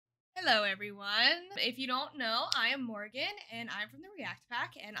Hello, everyone. If you don't know, I am Morgan, and I'm from the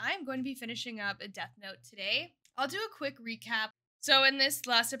Reactor, and I'm going to be finishing up a Death Note today. I'll do a quick recap. So in this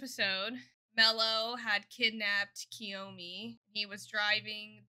last episode, Mello had kidnapped Kiyomi. He was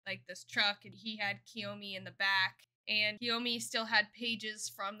driving like this truck, and he had Kiyomi in the back. And Kiyomi still had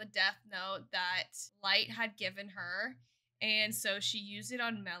pages from the Death Note that Light had given her. And so she used it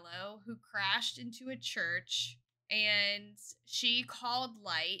on Mello, who crashed into a church. And she called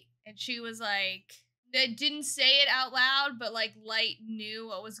Light, and she was like, it didn't say it out loud, but like Light knew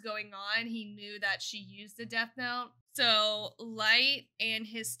what was going on. He knew that she used the Death Note. So Light and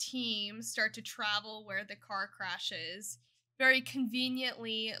his team start to travel where the car crashes. Very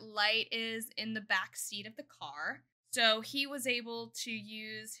conveniently, Light is in the back seat of the car. So he was able to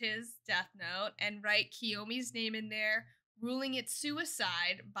use his Death Note and write Kiyomi's name in there, ruling it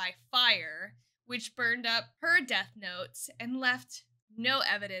suicide by fire, which burned up her Death Notes and left no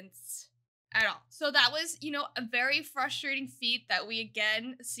evidence at all. So that was, a very frustrating feat that we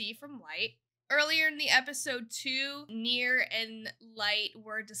again see from Light. Earlier in the episode 2, Nier and Light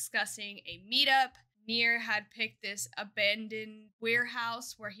were discussing a meetup. Nier had picked this abandoned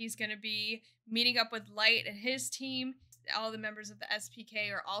warehouse where he's going to be meeting up with Light and his team. All the members of the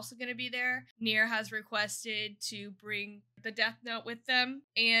SPK are also going to be there. Nier has requested to bring the Death Note with them,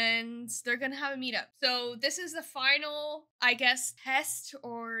 and they're going to have a meetup. So this is the final, test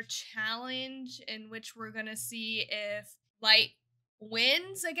or challenge in which we're going to see if Light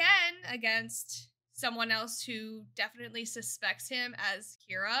wins again against someone else who definitely suspects him as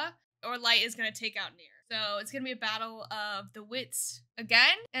Kira, or Light is going to take out Nier. So it's going to be a battle of the wits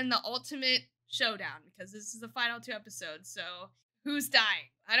again, and the ultimate showdown, because this is the final 2 episodes. So who's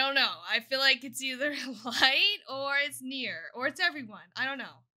dying? I don't know. I feel like it's either Light or it's Nier or it's everyone. I don't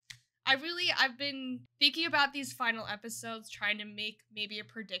know. I've been thinking about these final episodes, trying to make maybe a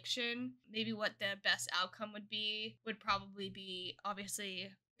prediction. Maybe what the best outcome would probably be, obviously,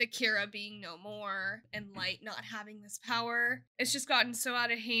 the Kira being no more and Light not having this power. It's just gotten so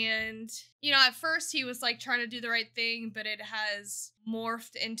out of hand. At first he was like trying to do the right thing, but it has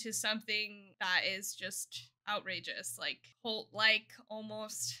morphed into something that is just outrageous, like cult-like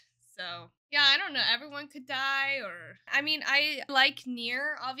almost. So yeah, I don't know. Everyone could die, I like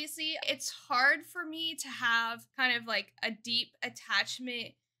Nier, obviously. It's hard for me to have kind of like a deep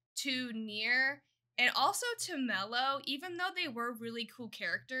attachment to Nier. And also to Mello, even though they were really cool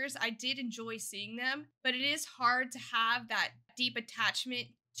characters, I did enjoy seeing them, but it is hard to have that deep attachment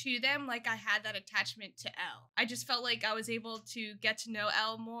to them like I had that attachment to L. I just felt like I was able to get to know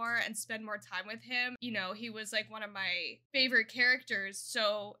L more and spend more time with him. He was like one of my favorite characters.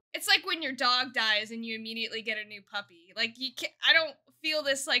 So it's like when your dog dies and you immediately get a new puppy. Like I don't feel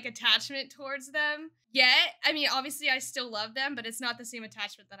this like attachment towards them yet. Obviously I still love them, but it's not the same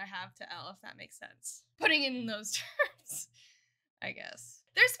attachment that I have to Elle, if that makes sense. Putting it in those terms, I guess.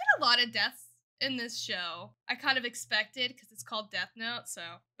 There's been a lot of deaths in this show. I kind of expected, because it's called Death Note,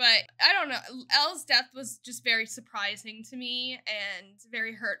 but I don't know. Elle's death was just very surprising to me and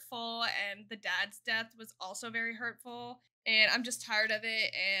very hurtful, and the dad's death was also very hurtful. And I'm just tired of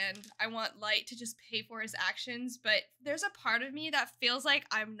it, and I want Light to just pay for his actions, but there's a part of me that feels like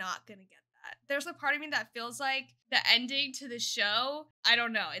I'm not gonna get that. There's a part of me that feels like the ending to the show, I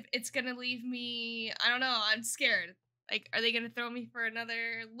don't know, it's gonna leave me, I don't know, I'm scared. Like, are they gonna throw me for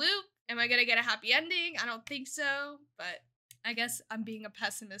another loop? Am I gonna get a happy ending? I don't think so, but I guess I'm being a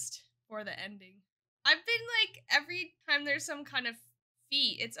pessimist for the ending. I've been like, every time there's some kind of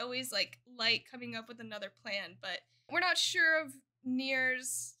feat, it's always like Light coming up with another plan, but we're not sure of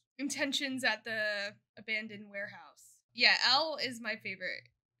Nier's intentions at the abandoned warehouse. Yeah, L is my favorite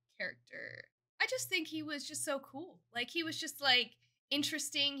character. I just think he was just so cool. Like, he was just like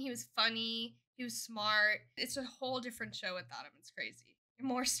interesting, he was funny, he was smart. It's a whole different show without him. It's crazy. You're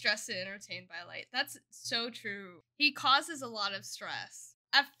more stressed and entertained by Light. That's so true. He causes a lot of stress.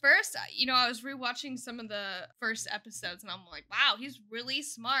 At first, I was rewatching some of the first episodes, and I'm like, wow, he's really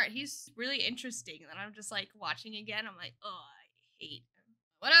smart. He's really interesting. And then I'm just like watching again. I'm like, oh, I hate him.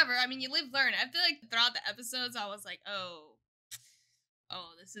 Whatever. You live, learn. I feel like throughout the episodes, I was like, oh,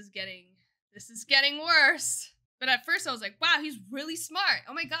 this is getting worse. But at first, I was like, wow, he's really smart.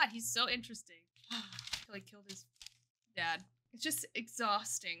 Oh my god, he's so interesting. Until he killed his dad. It's just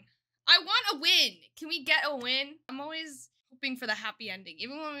exhausting. I want a win. Can we get a win? I'm always hoping for the happy ending.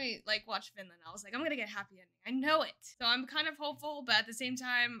 Even when we watch Finland, I was like, I'm gonna get a happy ending. I know it. So I'm kind of hopeful, but at the same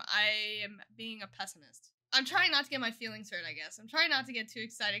time, I am being a pessimist. I'm trying not to get my feelings hurt, I guess. I'm trying not to get too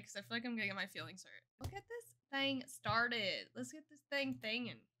excited because I feel like I'm gonna get my feelings hurt. Let's get this thing started. Let's get this thing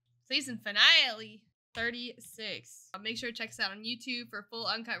thingin'. Season finale. E36. Make sure to check us out on YouTube for full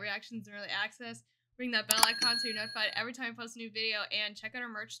uncut reactions and early access. Ring that bell icon so you're notified every time I post a new video. And check out our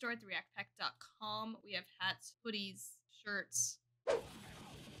merch store at thereactpack.com. We have hats, hoodies, shirts.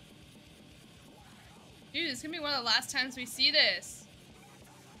 Dude, this is gonna be one of the last times we see this.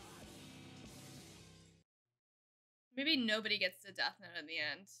 Maybe nobody gets the death note in the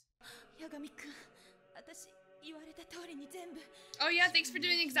end. Oh yeah, thanks for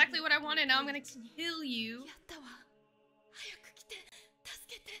doing exactly what I wanted. Now I'm gonna kill you.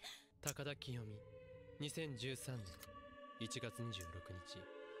 高田清美2013年1月26日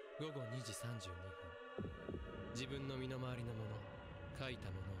午後2時32分自分の身の回りのもの書いた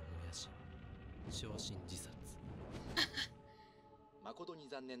ものを燃やし焼身自殺誠に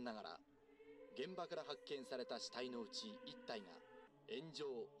残念ながら現場から発見された死体のうち1体が炎上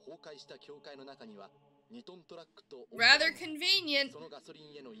崩壊した教会の中には2トントラックと Rather convenient. そのガソリ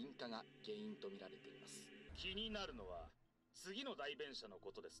ンへの引火が原因とみられています。気になるのは次の代弁者の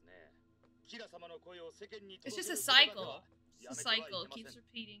ことですね。キラ様の声を世間に It's just a cycle. It's a cycle. It keeps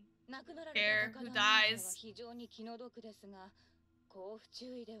repeating. Care who dies. 非常に気の毒ですが、交付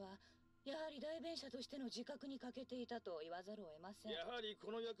注意ではやはり代弁者としての自覚に欠けていたと言わざるを得ません。やはり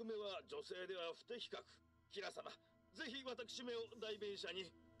この役目は女性では不適格。キラ様、ぜひ私めを代弁者に。い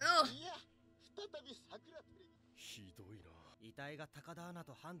や、再び桜テレビ。ひどいな。遺体が高田アナ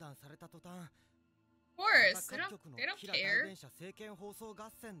と判断された途端。Of course, they don't care. 政見放送合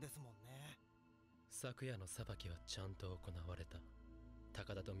戦ですもんね。昨夜の裁きはちゃんと行われた。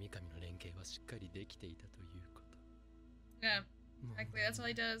高田と三上の連携はしっかりできていたということ。Yeah, exactly. That's all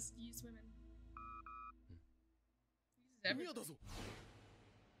he does. Use women. Uses everything.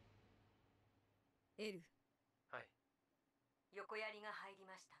 エル。はい。横槍が入り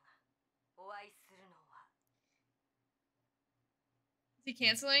ましたが、お会いするのは。Is he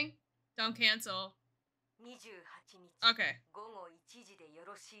canceling? Don't cancel. Okay.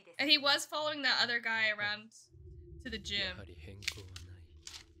 And he was following that other guy around to the gym.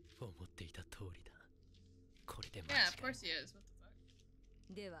 Yeah, of course he is. What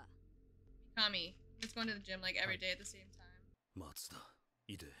the fuck? Mikami. He's going to the gym like every day at the same time.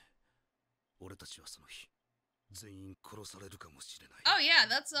 Oh yeah,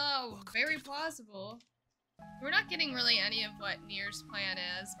 that's very plausible. We're not getting really any of what Nier's plan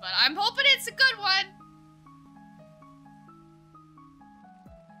is, but I'm hoping it's a good one!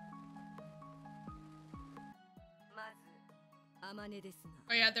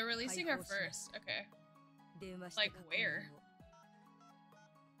 Oh yeah, they're releasing her first. Okay. Like where?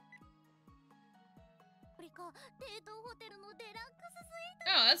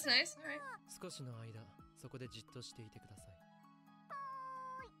 Oh, that's nice. Alright. 少しの間、そこでじっとしていてくださ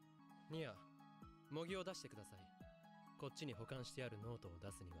い。ニア、模擬を出してください。こっちに保管してあるノートを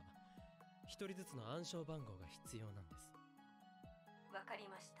出すには、一人ずつの暗証番号が必要なんです。わかり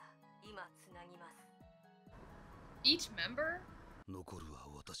ました。今つなぎます。Each member? 残るは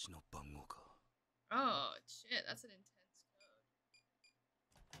私の番号か。Oh, shit, that's an intense code.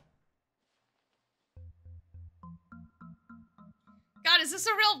 God, is this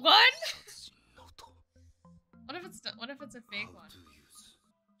a real one? What if it's a fake one?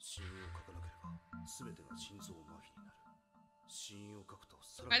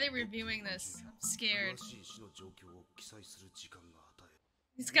 Why are they reviewing this? I'm scared.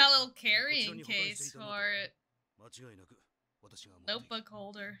 He's got a little carrying case for it. Notebook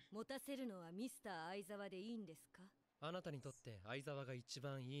holder. 持たせるのはミスター相沢でいいんですか？あなたにとって相沢が一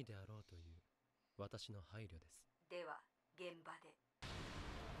番いいであろうという私の配慮です。では現場で。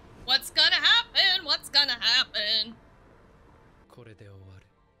What's gonna happen? What's gonna happen? これで終わる。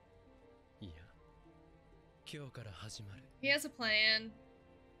いや、今日から始まる。He has a plan.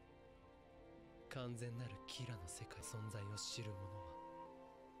 完全なるキラの世界存在を知る者は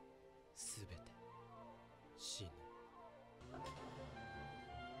すべて死ぬ。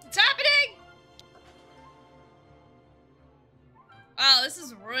It's happening! Wow, this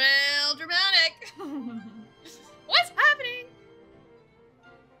is real dramatic. What's happening?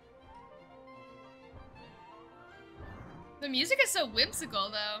 The music is so whimsical,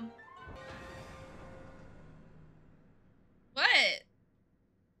 though. What?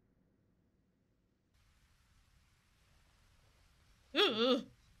 Ooh.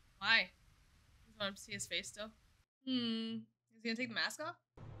 Why? I want to see his face still. Is he gonna take the mask off?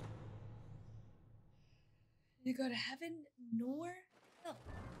 You go to heaven nor hell.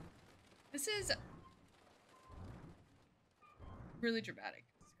 This is really dramatic.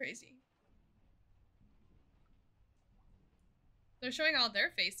 It's crazy. They're showing all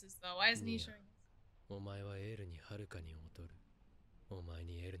their faces though. Why isn't he showing his? お前はエルにはるかに劣る。お前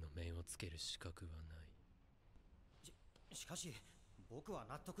にエルの面をつける資格はない。しかし僕は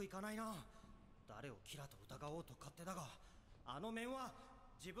納得いかないな。誰をキラと疑おうと勝手だが、あの面は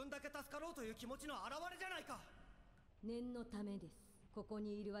自分だけ助かろうという気持ちの表れじゃないか。念のためです。ここ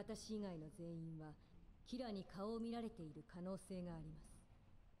にいる私以外の全員はキラに顔を見られている可能性があります。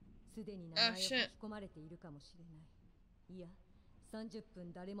すでに名前を書き込まれているかもしれない。いや、30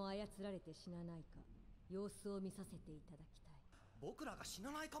分誰も操られて死なないか様子を見させていただきたい。僕らが死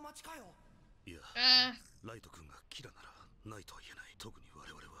なないか待ちかよ。いや、ライト君がキラならないとは言えない。特に我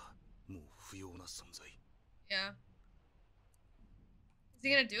々はもう不要な存在。Yeah. Is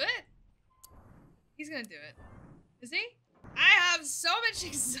he gonna do it? He's gonna do it. Is he? I have so much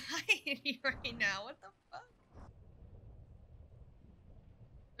anxiety right now. What the fuck?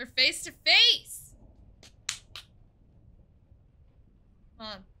 They're face to face. Come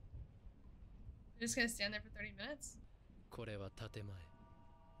on. You're just gonna stand there for 30 minutes? これは建前、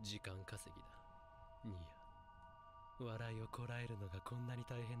時間稼ぎだ。ニア、笑いをこらえるのがこんなに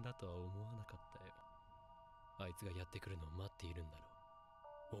大変だとは思わなかったよ。あいつがやってくるのを待っているんだろ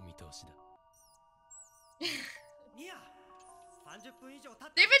う。お見通しだ。ニア、30分以上経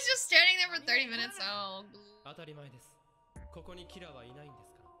って。 They've been just standing there for 30 minutes. Oh. 当たり前です。ここにキラはいないんで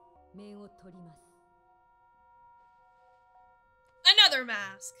すから。面を取ります。Another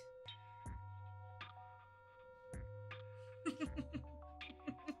mask.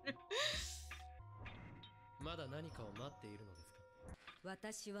 まだ何かを待っているのですか。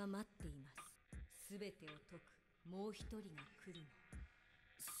私は待っています。すべてを解くもう一人が来るの。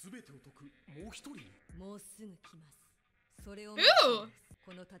すべてを解くもう一人。もうすぐ来ます。それを待っています。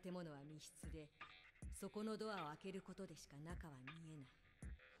この建物は密室で、そこのドアを開けることでしか中は見えない。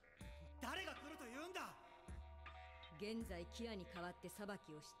誰が来ると言うんだ。現在キラに代わって裁き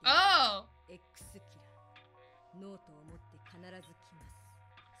をしている Oh. X キラ。ノートを持って必ず来ま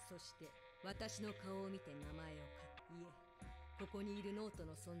す。そして私の顔を見て名前を書く。いえ、ここにいるノート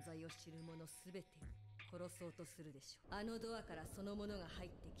の存在を知る者すべてを殺そうとするでしょう。あのドアからその者が入っ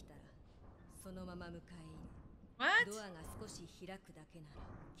てきたら、そのまま迎え入れ。What? ドアが少し開くだけなら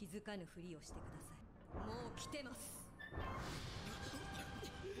気づかぬふりをしてください。もう来てます。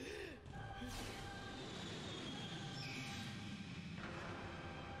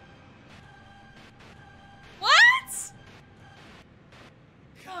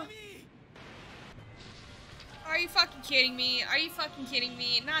Are you fucking kidding me? Are you fucking kidding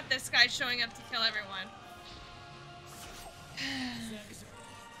me? Not this guy showing up to kill everyone.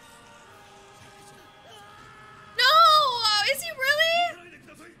 No! Is he really?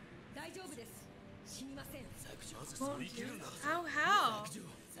 大丈夫です。死にません。 How?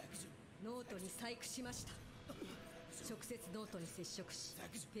 ノートに細工しました。直接ノートに接触し、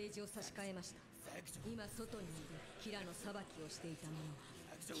ページを差し替えました。今外にいるキラの裁きをしていた者は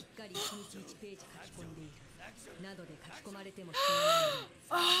しっかり1日1ページ書き込んでいる。などで書き込まれても死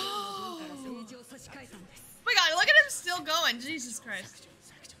なないように文からページを差し替えたんです。Oh my god, look at him still going. Jesus Christ.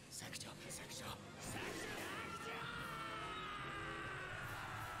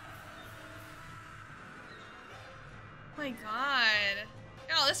 Oh my god.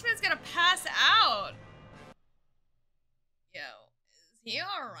 Yo, this man's gonna pass out. Yo, is he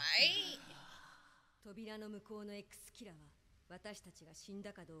alright? 扉の向こうの X キラは私たちが死ん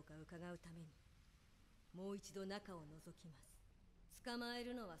だかどうか伺うためにもう一度中を覗きます。捕まえ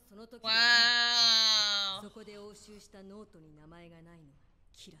るのはその時でいい。 Wow. そこで押収したノートに名前がないのが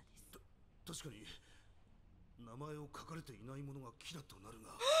キラです。確かに名前を書かれていないものがキラとなる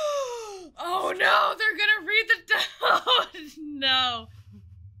が。Oh no, they're gonna read the note. No.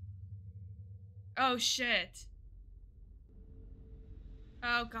 Oh shit.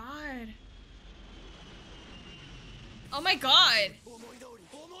 Oh god. Oh my god.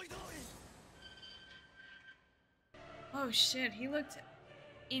 Oh shit, he looked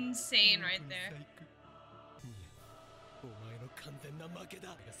insane right there. お前の完全な負け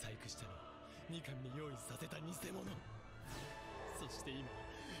だ。俺が細工したのは三上に用意させた偽物。そして今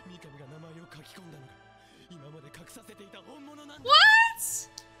三上が名前を書き込んだのが今まで隠させていた本物なんだ。 What?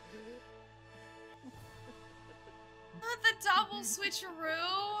 Not the double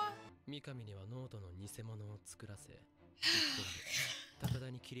switcheroo? 三上にはノートの偽物を作らせ、一方で高田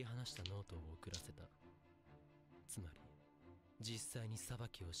に切り離したノートを送らせた。つまり実際に裁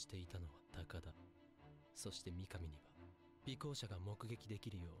きをしていたのは高田。そして三上には尾行者が目撃で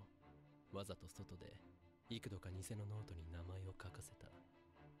きるようわざと外で幾度か偽のノートに名前を書かせた。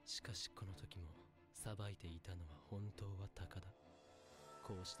しかしこの時も裁いていたのは本当は高田。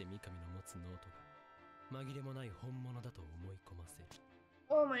こうして三上の持つノートが紛れもない本物だと思い込ませる。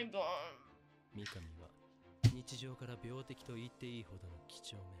 Oh my god. 三上は日常から病的と言っていいほどの几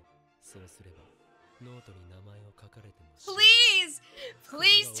帳面。そうすれば Please!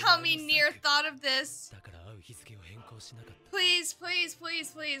 Please tell me Nier thought of this. Please, please,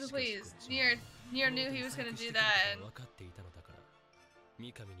 please, please, please. Nier knew he was gonna do that and...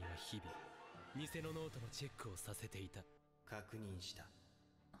 三上には日々偽のノートのチェックをさせていた。確認した。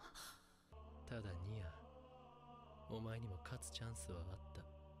ただニア、お前にも勝つチャンスはあった。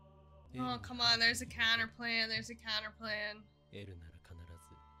Oh, come on, there's a counter plan, there's a counter plan. エルなら必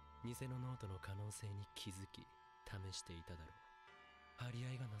ず偽のノートの可能性に気づき試していただろう。張り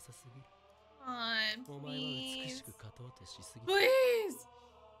合いがなさすぎる。お前は美しく勝とうとしすぎる。Please!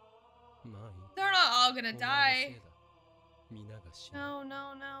 まあいい。 They're not all gonna die. 皆が死ぬ。 No,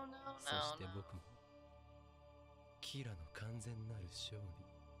 no, no, no, そして no. 僕もキラの完全なる勝利。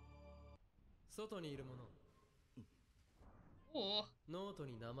外にいる者、 Oh. ノート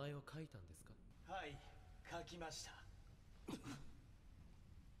に名前を書いたんですか？はい、書きました。 Oh,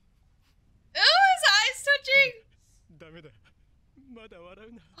 his eyes touching! ダメだ。まだ笑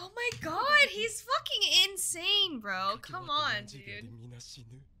うな。 Oh my god, he's fucking insane, bro. Come on, dude. みんな死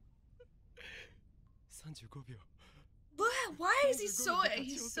ぬ。35秒。 Why is he so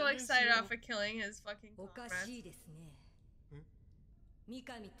excited after killing his fucking おか comrades? しいですね。三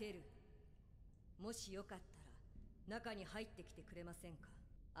上てる、もしよかったら中に入ってきてくれませんか？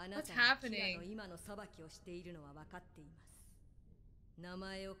あなたがキラの今の裁きをしているのは分かっています。名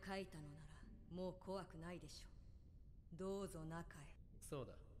前を書いたのならもう怖くないでしょう。どうぞ中へ。そう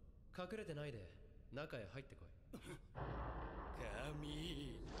だ。隠れてないで中へ入ってこい。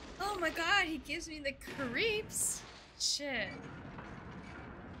神。 Oh my god, he gives me the creeps. Shit.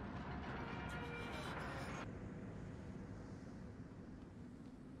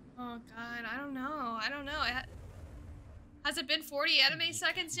 Oh god, I don't know. I don't know. Has it been 40 anime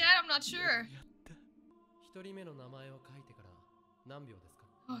seconds yet? I'm not sure. 一人目の名前を書いてから何秒ですか？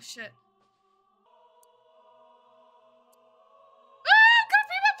 Oh shit. Ah, gotta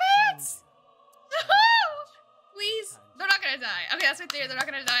pee my pants! Please. They're not gonna die. Okay, that's my theory. They're not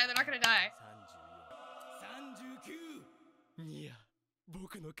gonna die. They're not gonna die. いや、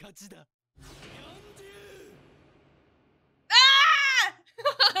僕の勝ちだ。 Ah!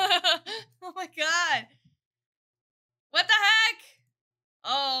 Oh my god. What the heck?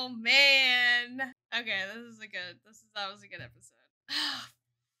 Oh man. Okay, that was a good episode.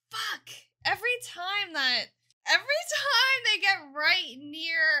 Fuck. Every time they get right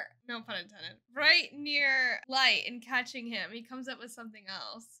near, no pun intended, right near Light and catching him, he comes up with something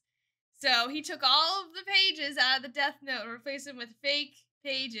else. So he took all of the pages out of the Death Note and replaced them with fake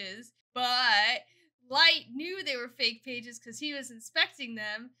pages, but Light knew they were fake pages because he was inspecting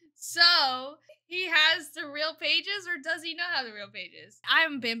them. So he has the real pages, or does he not have the real pages?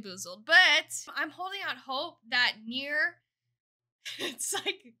 I'm bamboozled, but I'm holding out hope that Nier, it's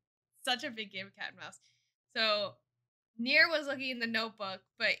like such a big game of cat and mouse. So Nier was looking in the notebook,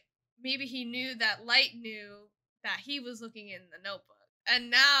 but maybe he knew that Light knew that he was looking in the notebook.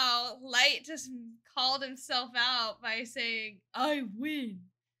 And now Light just called himself out by saying, I win.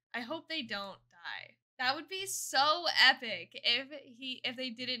 I hope they don't die. That would be so epic if they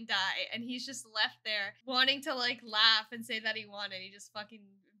didn't die and he's just left there wanting to like laugh and say that he won and he just fucking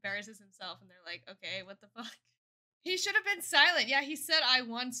embarrasses himself and they're like, okay, what the fuck? He should have been silent. Yeah, he said I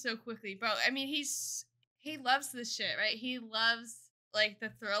won so quickly. Bro, I mean, he loves this shit, right? He loves like the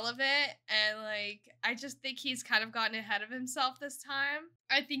thrill of it, and like I just think he's kind of gotten ahead of himself this time.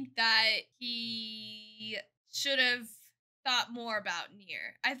 I think that he should have thought more about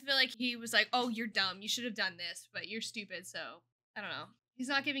Nier. I feel like he was like, oh, you're dumb, you should have done this, but you're stupid, so I don't know. He's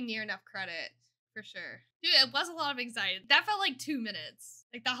not giving Nier enough credit, for sure. Dude, it was a lot of anxiety. That felt like 2 minutes.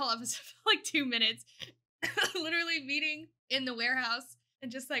 Like that whole episode felt like 2 minutes. Literally meeting in the warehouse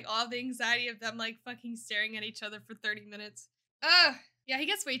and just like all the anxiety of them like fucking staring at each other for 30 minutes. Ugh. Yeah, he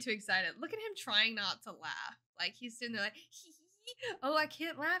gets way too excited. Look at him trying not to laugh. Like he's sitting there like, oh, I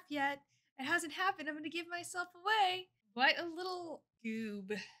can't laugh yet. It hasn't happened. I'm gonna give myself away. What a little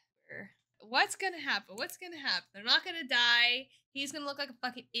goob. What's gonna happen? What's gonna happen? They're not gonna die. He's gonna look like a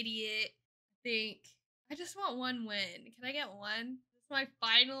fucking idiot. I think. I just want one win. Can I get one? This is my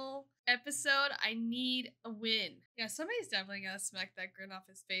final episode. I need a win. Yeah, somebody's definitely gonna smack that grin off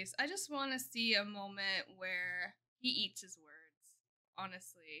his face. I just want to see a moment where he eats his words.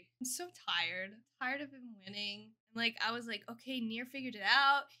 Honestly, I'm so tired. Tired of him winning. And like, I was like, okay, Nier figured it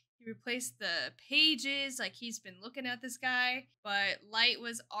out. He replaced the pages. Like, he's been looking at this guy. But Light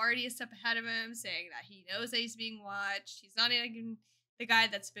was already a step ahead of him, saying that he knows that he's being watched. He's not even the guy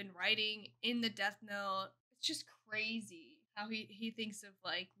that's been writing in the Death Note. It's just crazy how he thinks of,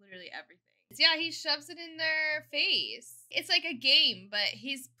 like, literally everything. Yeah, he shoves it in their face. It's like a game, but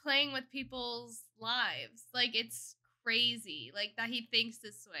he's playing with people's lives. Like, it's crazy, like, that he thinks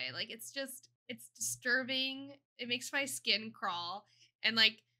this way. Like, it's disturbing. It makes my skin crawl. And,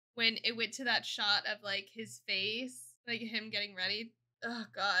 like, when it went to that shot of, like, his face, like, him getting ready, oh,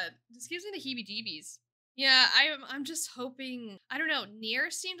 God. It just gives me the heebie-jeebies. Yeah, I'm just hoping, I don't know,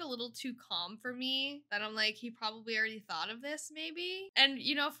 Nier seemed a little too calm for me, that I'm like, he probably already thought of this, maybe? And,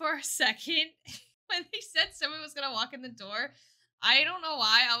 you know, for a second, when they said someone was gonna walk in the door, I don't know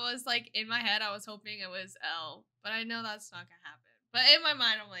why, I was like, in my head, I was hoping it was L, but I know that's not gonna happen. But in my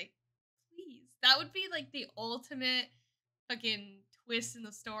mind, I'm like, please. That would be like the ultimate fucking twist in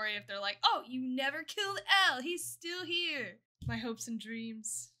the story if they're like, oh, you never killed L, he's still here. My hopes and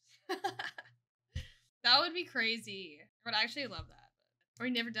dreams. That would be crazy. I would actually love that. Or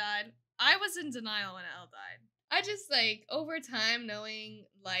he never died. I was in denial when Elle died. I just, like, over time, knowing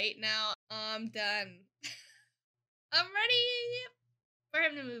Light now, I'm done. I'm ready for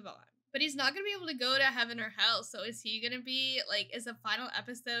him to move on. But he's not going to be able to go to heaven or hell. So is he going to be, like, is the final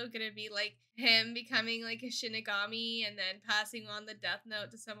episode going to be, like, him becoming, like, a Shinigami and then passing on the death note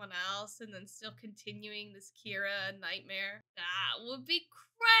to someone else and then still continuing this Kira nightmare? That would be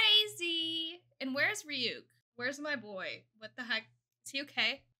crazy. And where's Ryuk? Where's my boy? What the heck? Is he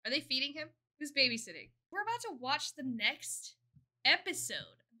okay? Are they feeding him? Who's babysitting? We're about to watch the next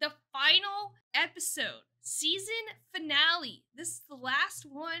episode. The final episode. Season finale. This is the last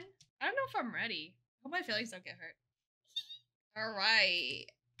one. I don't know if I'm ready. I hope my feelings don't get hurt. All right.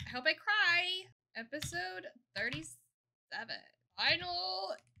 I hope I cry. Episode 37.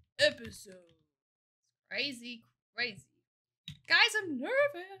 Final episode. Crazy, crazy. Guys, I'm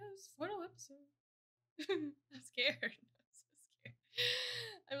nervous. Final episode. I'm scared. I'm so scared.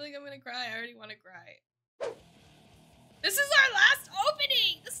 I feel like I'm gonna cry. I already want to cry. This is our last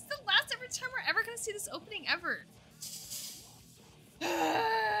opening! This is the last ever time we're ever gonna see this opening ever.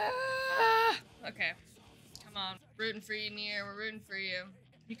 Okay. Come on. Rooting for you, Nier. We're rooting for you.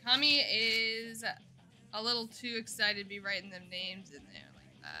 Mikami is a little too excited to be writing them names in there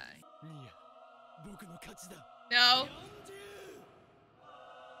like that. No.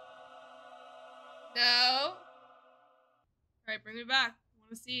 No. Alright, bring me back. I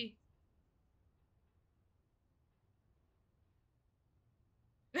wanna see.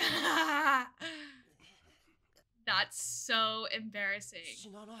 That's so embarrassing.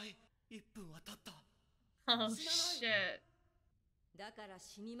 Oh shit. だから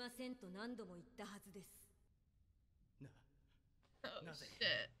死にませんと何度も言ったはずです。Oh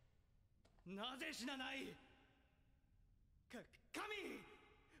shit. なぜ死なない？神！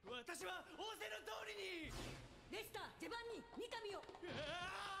私は仰せの通りに！レスター、ジェバンニ、三上を。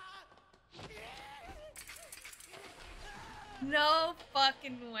No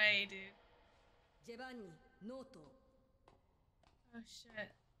fucking way, dude. ジェバンニ、ノート。Oh shit.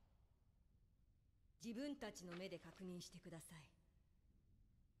 自分たちの目で確認してください。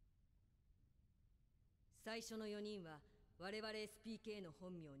最初の4人は我々 SPK の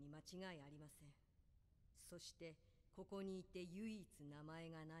本名に間違いありません。そしてここにいて唯一名前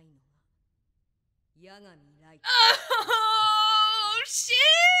がないのが八神ライト。Oh shit!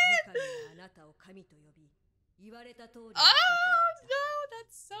 三上はあなたを神と呼び、言われた通りにしたと言った。Oh no,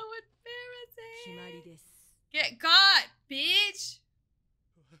 that's so embarrassing. 決まりです。Get caught, bitch!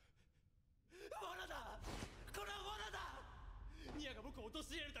 罠だ！これは罠だ！ニアが僕を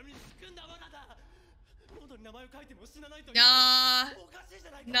陥れるために仕組んだ罠だ！喉に名前を書いても死なないというのはおかしいじ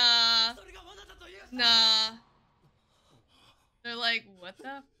ゃないか！それが罠だというNah. They're like, what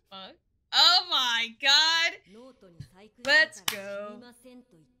the fuck? Oh my god! ノートに細工だから Let's 死 go. にません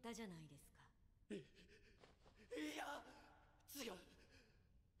と言ったじゃないですか。いや、違う。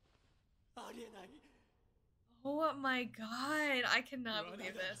ありえない。Oh my god, I cannot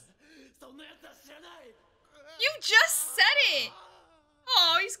believe this. そんなやつは知らない。You just said it!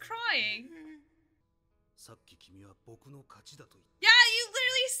 Oh, he's crying. さっき君は僕の勝ちだと言っ Yeah, you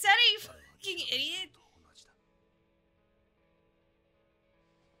literally said it, you fucking idiot.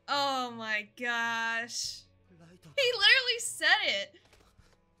 Oh my gosh. He literally said it.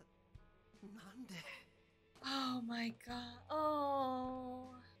 なんで Oh my god.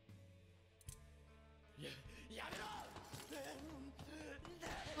 Oh. やめろ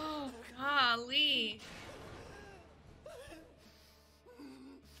Oh golly.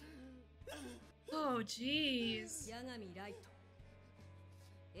 Oh jeez. 八神ライト、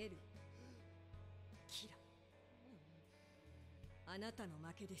エル、キラ。あなたの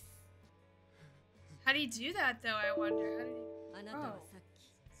負けです。 How do you do that though, I wonder? How did he... あなたはさっ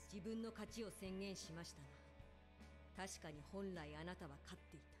き自分の勝ちを宣言しましたが、確かに本来あなたは勝っ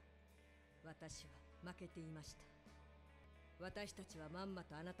ていた。私は負けていました。私たちはまんま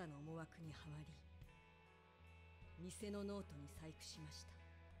とあなたの思惑にはまり、偽のノートに細工しました。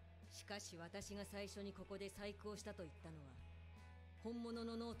しかし私が最初にここで細工をしたと言ったのは、本物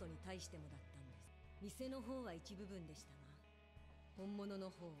のノートに対してもだったんです。偽の方は一部分でしたが、本物の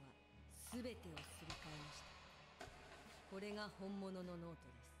方は全てをすり替えました。これが本物のノート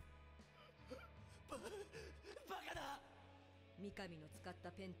です。バカだ。三上の使っ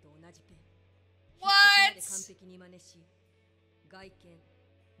たペンと同じペン。What? 完璧に真似し、外見、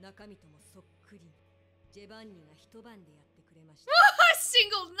中身ともそっくりに、ジェバンニが一晩でやってくれました。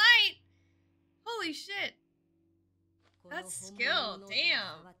Single night! Holy shit! この That's 本 skill, 物のノートに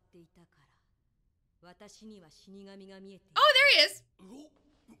damn. 触っていたから、私には死神が見えている。Oh, there he is!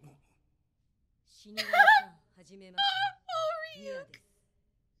 死神さん、はじめまして。ミアです。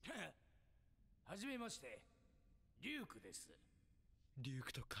はじめまして。リュウクです。リュウ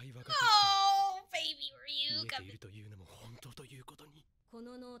クと会話ができて Oh, baby 見えてい Ryuka. るというのも本当ということに。こ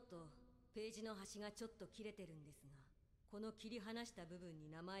のノート、ページの端がちょっと切れてるんですが、この切り離した部分に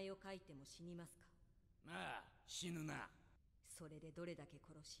名前を書いても死にますか？まあ、死ぬな。それでどれだけ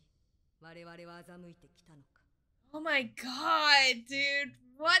殺し、我々は欺いてきたのか。Oh my god, dude.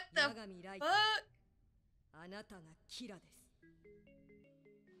 What the 長見ライト、 fuck? あなたがキラです。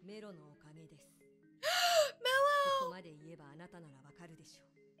メロのおかげです。ここ Mellow! まで言えばあなたならわかるでしょ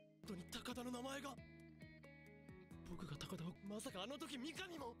う。本当に高田の名前が。僕が高田をまさかあの時三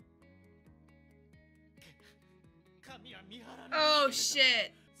上も。神は見張られ Oh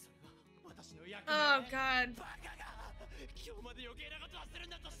shit. それは私の役目。 Oh god. バカが今日まで余計なことはするん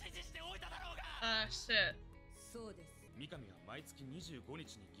だと指示しておいただろうが。 Oh shit. そうです。三上が毎月25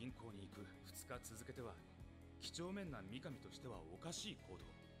日に銀行に行く2日続けては、几帳面な三上としてはおかしい行動。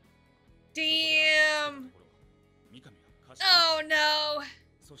 Damn. 三上が貸し、 Oh no.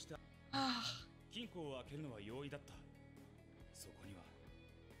 そして Oh. 金庫を開けるのは容易だった。そこには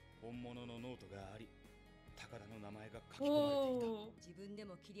本物のノートがあり、高田の名前が書き込まれていた。 Oh. 自分で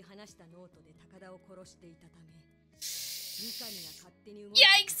も切り離したノートで高田を殺していたため、三上が勝手に動いた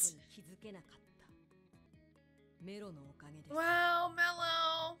ことに気づけなかった。メロのおかげです。 Wow,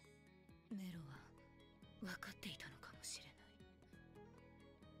 Mellow. メロは分かっていたのかもしれない。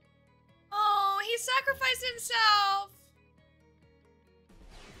 Oh, he sacrificed himself.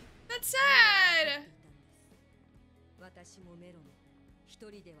 That's sad. 私もメロも一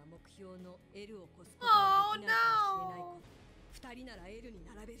人では目標の L を越すことができないかもしれないこと。二人なら L に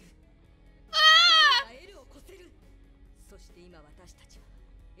並べる。二人なら L を越せる。そして今私たちは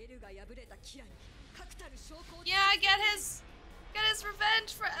L が敗れたキラに確たる証拠を。 Yeah, get his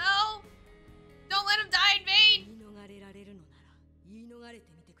revenge for L. Don't let him die in vain. 言い逃れられるのなら言い逃れ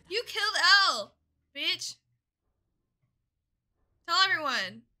てみてください。 You killed L, bitch. Tell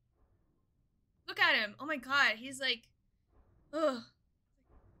everyone. Look at him. Oh my god, he's like, ugh.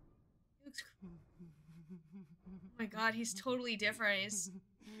 He looks. Oh my god, he's totally different. His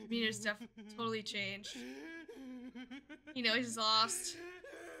demeanor's totally changed. You know he's lost.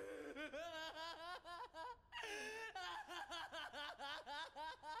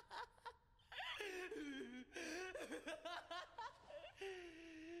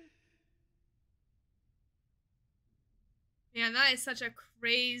 Man, that is such a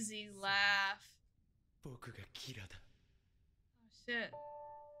crazy laugh. 僕がキラだ。 Oh shit.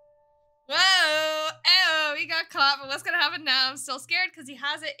 Whoa! Oh, he got caught, but what's gonna happen now? I'm still scared because he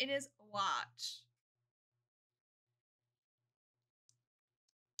has it in his watch.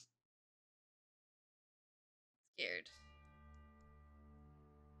 Scared.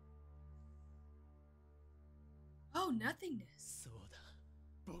 Oh, nothingness. そうだ。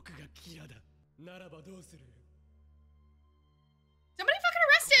僕がキラだ。ならばどうする？ Somebody fucking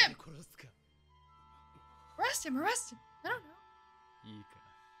arrest him! 殺すか。 Arrest him, arrest him. I don't know. いいか。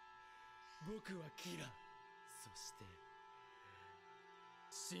僕はキラ。そして、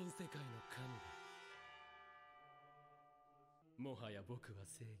新世界の神だ。もはや僕は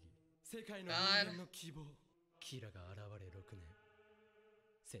正義。世界の人間の希望。キラが現れ6年。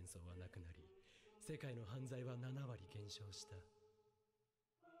戦争はなくなり、世界の犯罪は7割減少した。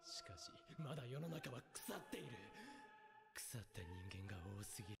しかし、まだ世の中は腐っている。腐った人間が多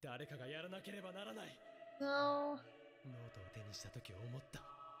すぎ、誰かがやらなければならない。 No. ノートを手にした時思った。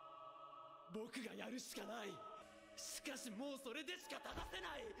僕がやるしかない。しかしもうそれでしか正せ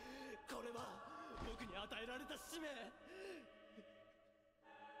ない。これは僕に与えられた使命。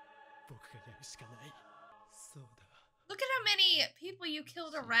僕がやるしかない。そうだ。 Look at how many people you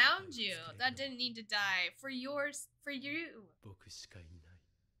killed around you that didn't need to die for yours, for you. 僕しかいな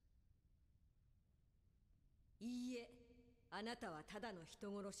い。いいえ、あなたはただの人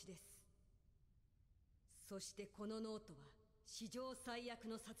殺しです。そしてこのノートは史上最悪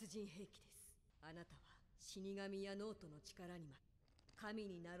の殺人兵器です。あなたは死神やノートの力に神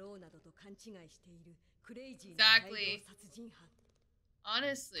になろうなどと勘違いしているクレイジーな大量殺人犯。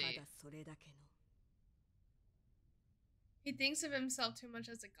Honestly, ただそれだけの。he thinks of himself too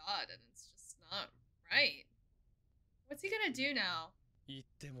much as a god, and it's just not right. What's he gonna do now? 言っ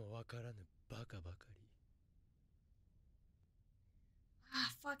てもわからぬバカばかり。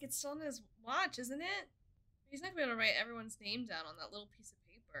Ah, fuck, it's still in his watch, isn't it? He's not gonna be able to write everyone's name down on that little piece of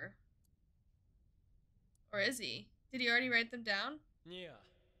paper. Or is he? Did he already write them down? ニア、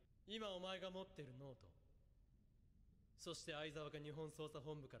今お前が持ってるノート。そして相沢が日本捜査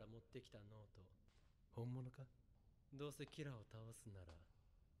本部から持ってきたノート。本物か？どうせキラを倒すなら、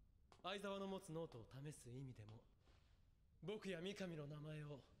相沢の持つノートを試す意味でも、僕や三上の名前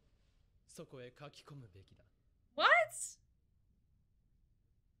をそこへ書き込むべきだ。What?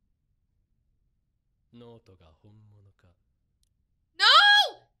 ノートが本物か。No!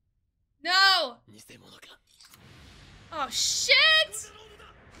 No! 偽物か。Oh shit!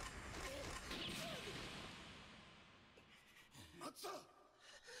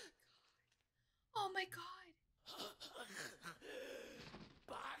 Oh my god.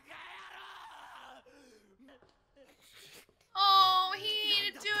 Oh, he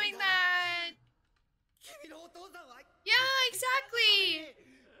ain't doing that. Yeah, exactly.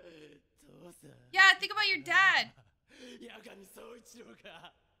 Yeah, think about your dad. 八神総一郎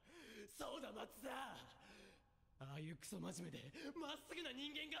か。そうだ、松田。ああいうクソ真面目でまっすぐな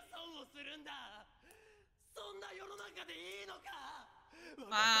人間が損をするんだ。そんな世の中でいいのか。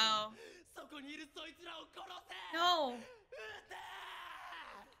 Wow. そこにいるそいつらを殺せ。 No. 撃て。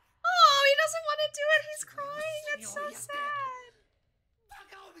 Oh, he doesn't want to do it. He's crying. That's so sad. バ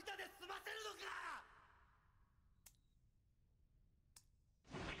カを見たで済ませるのか。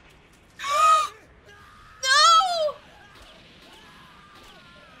No!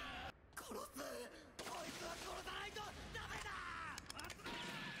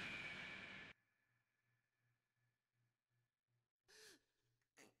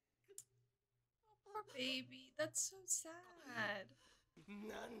 Poor baby. That's so sad.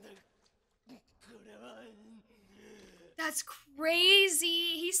 That's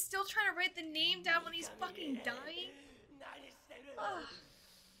crazy. He's still trying to write the name down when he's fucking dying. Ugh.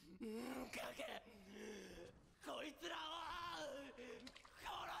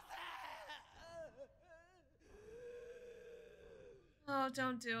 Oh,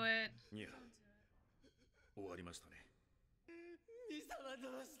 don't do it. ニア、終わりましたね。ミサはど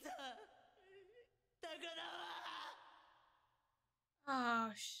うした？宝は。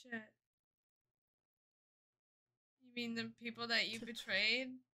 Oh, shit. You mean the people that you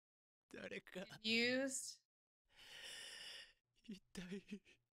betrayed? 誰か Used? 一体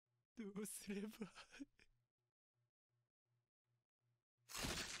どうすれば。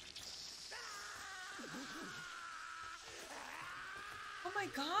 Oh my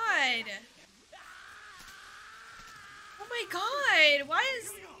god! Oh my god! Why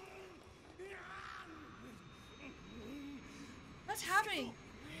is... What's happening?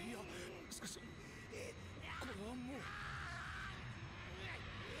 What?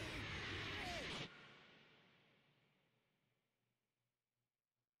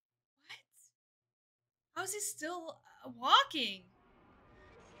 How is he still walking?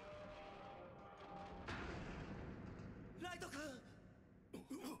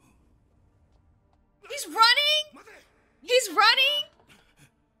 He's running? He's running?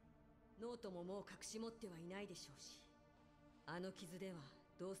 ノートももう隠し持ってはいないでしょうし、あの傷では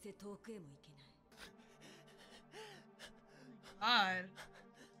どうせ遠くへも行けない。God.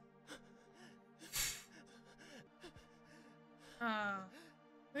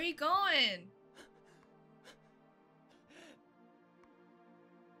 Where are you going?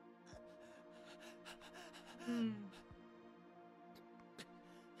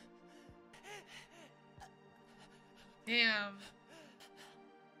 Damn.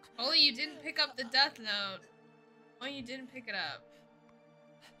 Only you didn't pick up the death note. Only you didn't pick it up.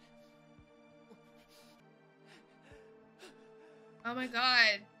 Oh my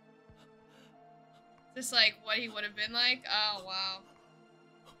god. Just like what he would have been like? Oh wow.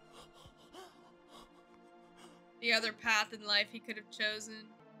 The other path in life he could have chosen.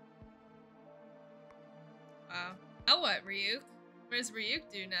 Wow. Now what, Ryuk? What does Ryuk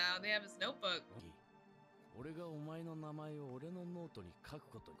do now? They have his notebook. 俺がお前の名前を俺のノートに書く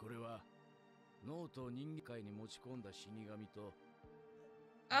こと。これはノートを人間界に持ち込んだ死神と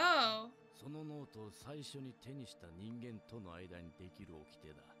Oh. そのノートを最初に手にした人間との間にできる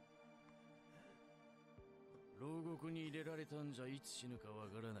掟だ。牢獄に入れられたんじゃいつ死ぬかわ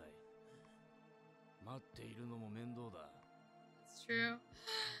からない。That's true.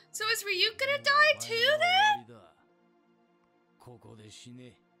 So is Ryuk gonna die too then?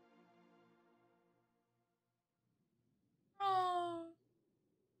 Oh.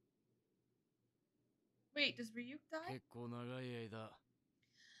 Wait, does Ryuk die?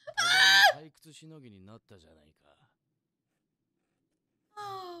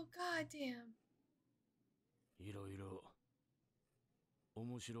 Oh, goddamn. I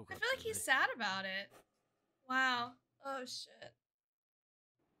feel like he's sad about it. Wow. Oh shit.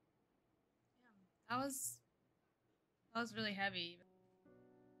 Damn. That was really heavy.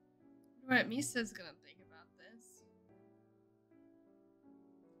 I wonder what Misa's gonna think about this.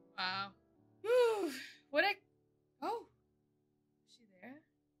 Wow. Whew. What a oh. Is she there?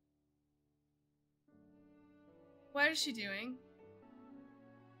 What is she doing?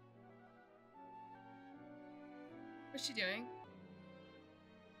 What's she doing?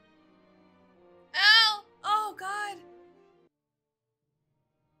 Ow! Oh god!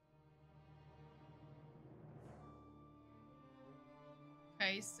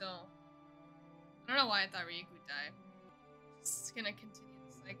 Okay, he's still. I don't know why I thought Ryuk would die. Just gonna continue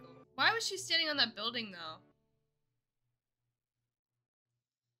the cycle. Why was she standing on that building though?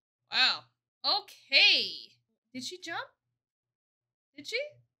 Wow. Okay. Did she jump? Did she?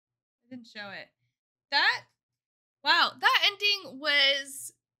 I didn't show it. Wow, that ending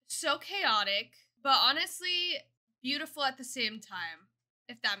was so chaotic, but honestly beautiful at the same time,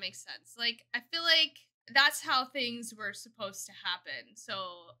 if that makes sense. Like, I feel like that's how things were supposed to happen.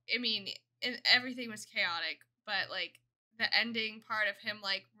 So, I mean, everything was chaotic, but like the ending part of him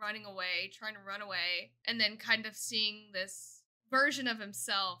like running away, trying to run away, and then kind of seeing this version of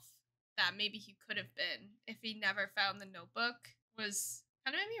himself that maybe he could have been if he never found the notebook was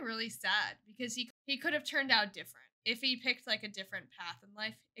kind of made me really sad, because he could have turned out different. If he picked like a different path in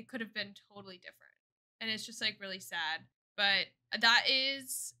life, it could have been totally different. And it's just like really sad. But that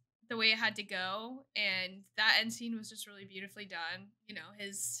is the way it had to go. And that end scene was just really beautifully done. You know,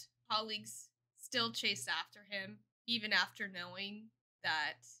 his colleagues still chased after him, even after knowing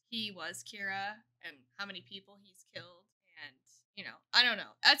that he was Kira and how many people he's killed. And, you know, I don't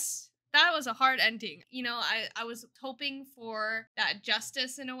know. That was a hard ending. You know, I was hoping for that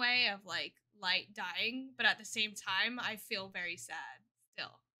justice in a way of like Light dying, but at the same time, I feel very sad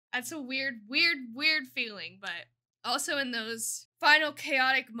still. That's a weird feeling, but also in those final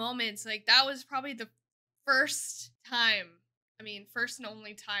chaotic moments, like that was probably the first and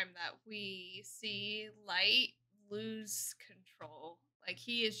only time that we see Light lose control. Like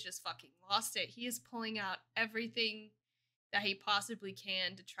he is just fucking lost it. He is pulling out everything that he possibly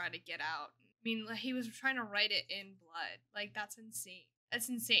can to try to get out. I mean, he was trying to write it in blood. Like, that's insane. That's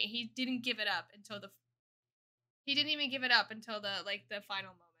insane. He didn't give it up until he didn't even give it up until the final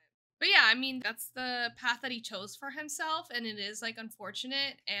moment. But yeah, I mean, that's the path that he chose for himself, and it is like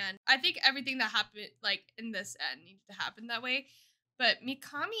unfortunate. And I think everything that happened like in this end needed to happen that way. But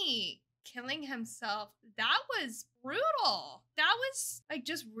Mikami killing himself, that was brutal. That was like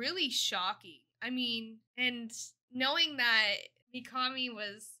just really shocking. I mean, and knowing that Mikami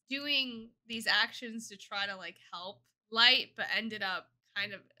was doing these actions to try to like help Light, but ended up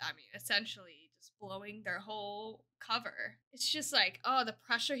kind of, I mean, essentially just blowing their whole cover. It's just like, oh, the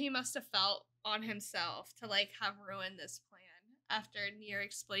pressure he must have felt on himself to like have ruined this plan after Nier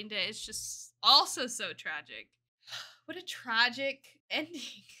explained it. It's just also so tragic. What a tragic ending.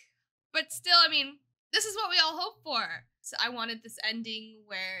 But still, I mean, this is what we all hope for. So I wanted this ending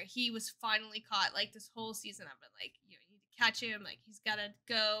where he was finally caught. Like this whole season I've been like, you know, you need to catch him, like he's gotta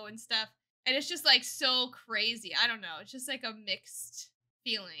go and stuff. And it's just like so crazy. I don't know. It's just like a mixed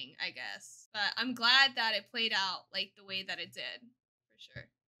feeling, I guess. But I'm glad that it played out like the way that it did, for sure.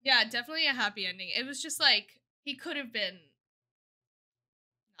 Yeah, definitely a happy ending. It was just like he could have been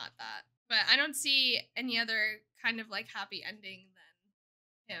not that. But I don't see any other kind of like happy ending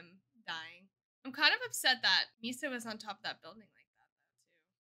than him dying. I'm kind of upset that Misa was on top of that building like that though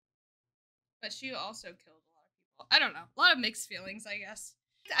too. But she also killed a lot of people. I don't know. A lot of mixed feelings, I guess.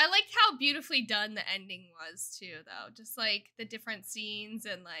 I liked how beautifully done the ending was too, though. Just like the different scenes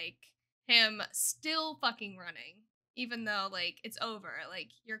and like him still fucking running. Even though like it's over. Like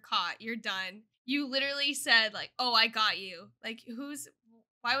you're caught. You're done. You literally said like, oh, I got you. Like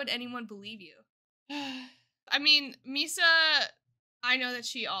why would anyone believe you? I mean, Misa, I know that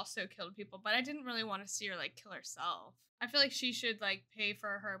she also killed people, but I didn't really want to see her like kill herself. I feel like she should like pay for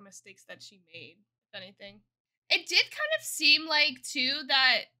her mistakes that she made, if anything. It did kind of seem like, too,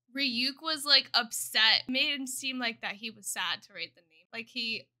 that Ryuk was, like, upset. It made him seem like that he was sad to write the name. Like,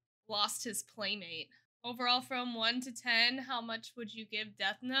 he lost his playmate. Overall, from 1 to 10, how much would you give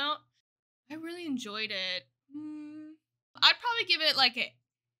Death Note? I really enjoyed it. I'd probably give it like a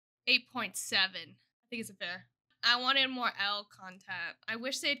 8.7. I think it's fair. I wanted more L content. I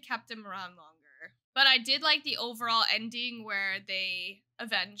wish they'd kept him around longer. But I did like the overall ending where they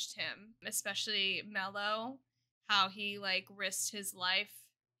avenged him, especially Mello, how he like risked his life.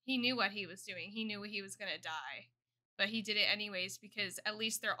 He knew what he was doing. He knew he was gonna die. But he did it anyways because at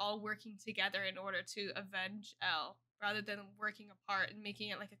least they're all working together in order to avenge L rather than working apart and making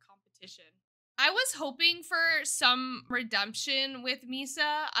it like a competition. I was hoping for some redemption with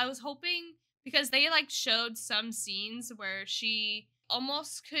Misa. I was hoping because they like showed some scenes where she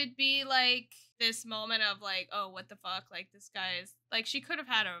almost could be like this moment of like, oh, what the fuck? Like this guy is like, she could have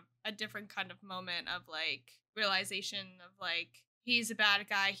had a different kind of moment of like realization of like, he's a bad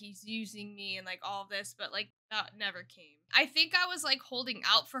guy, he's using me and like all this, but like that never came. I think I was like holding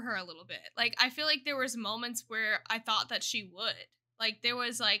out for her a little bit. Like I feel like there was moments where I thought that she would. Like there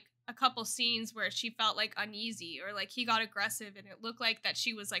was like a couple scenes where she felt like uneasy or like he got aggressive and it looked like that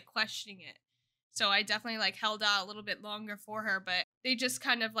she was like questioning it. So I definitely like held out a little bit longer for her, but they just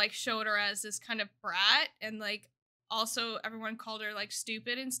kind of like showed her as this kind of brat and like also everyone called her like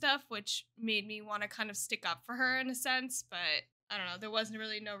stupid and stuff, which made me want to kind of stick up for her in a sense, but I don't know, there wasn't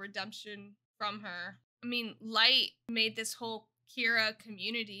really no redemption from her. I mean, Light made this whole Kira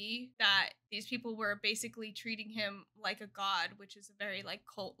community that these people were basically treating him like a god, which is a very like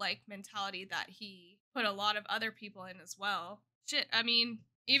cult-like mentality that he put a lot of other people in as well. Shit, I mean,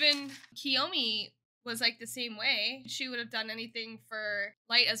 even Kiyomi was like the same way. She would have done anything for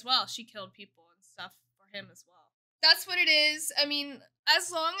Light as well. She killed people and stuff for him as well. That's what it is. I mean,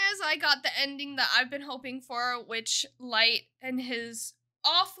 as long as I got the ending that I've been hoping for, which Light and his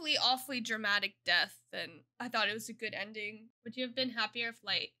awfully dramatic death, then I thought it was a good ending. Would you have been happier if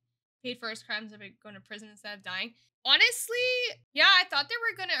Light paid for his crimes of going to prison instead of dying? Honestly, yeah, I thought they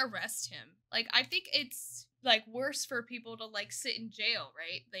were gonna arrest him. Like, I think it's like worse for people to like sit in jail,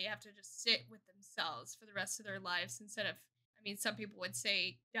 right? They have to just sit with themselves for the rest of their lives instead of, I mean, some people would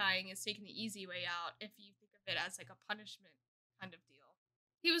say dying is taking the easy way out if you think of it as like a punishment kind of deal.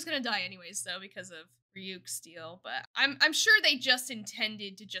 He was gonna die anyways though because of Ryuk's deal, but I'm sure they just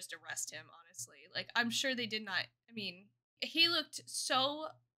intended to just arrest him, honestly. Like, I'm sure they did not, I mean, he looked so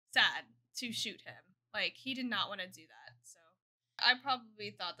sad to shoot him. Like, he did not want to do that, so I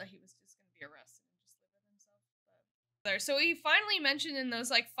probably thought that he was just gonna be arrested and just live with himself. But so he finally mentioned in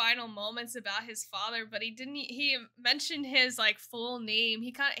those like final moments about his father, but he mentioned his like full name.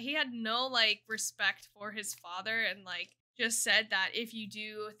 He had no like respect for his father and like just said that if you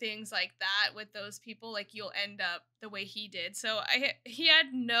do things like that with those people, like you'll end up the way he did. So he had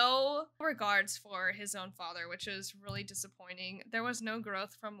no regards for his own father, which was really disappointing. There was no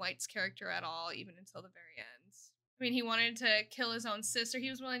growth from Light's character at all, even until the very end. I mean, he wanted to kill his own sister.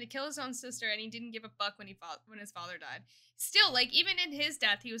 He was willing to kill his own sister, and he didn't give a fuck when his father died. Still, like, even in his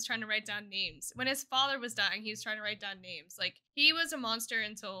death, he was trying to write down names. When his father was dying, he was trying to write down names. Like, he was a monster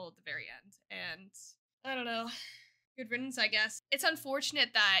until the very end. And I don't know. Good riddance, I guess. It's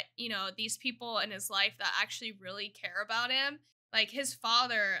unfortunate that, you know, these people in his life that actually really care about him, like his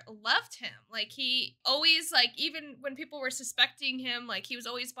father left him. Like he always, like, even when people were suspecting him, like he was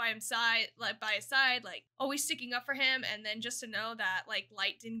always by his side, like always sticking up for him. And then just to know that like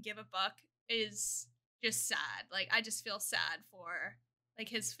Light didn't give a fuck is just sad. Like I just feel sad for like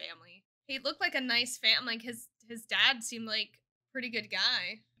his family. He looked like a nice family. Like his dad seemed like a pretty good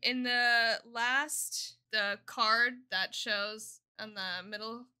guy. In the card that shows on the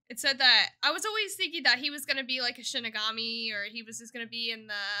middle, it said that I was always thinking that he was going to be like a Shinigami, or he was just going to be in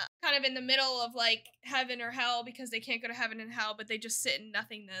the kind of in the middle of like heaven or hell because they can't go to heaven and hell, but they just sit in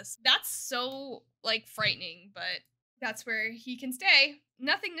nothingness. That's so like frightening, but that's where he can stay.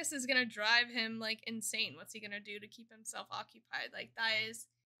 Nothingness is going to drive him like insane. What's he going to do to keep himself occupied? Like that is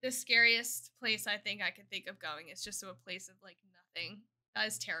the scariest place I think I could think of going. It's just to a place of like nothing. That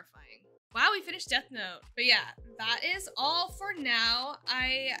is terrifying. Wow, we finished Death Note. But yeah, that is all for now.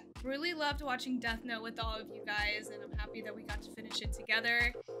 I really loved watching Death Note with all of you guys, and I'm happy that we got to finish it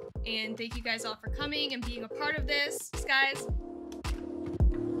together. And thank you guys all for coming and being a part of this. Thanks,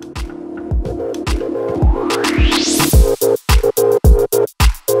 guys.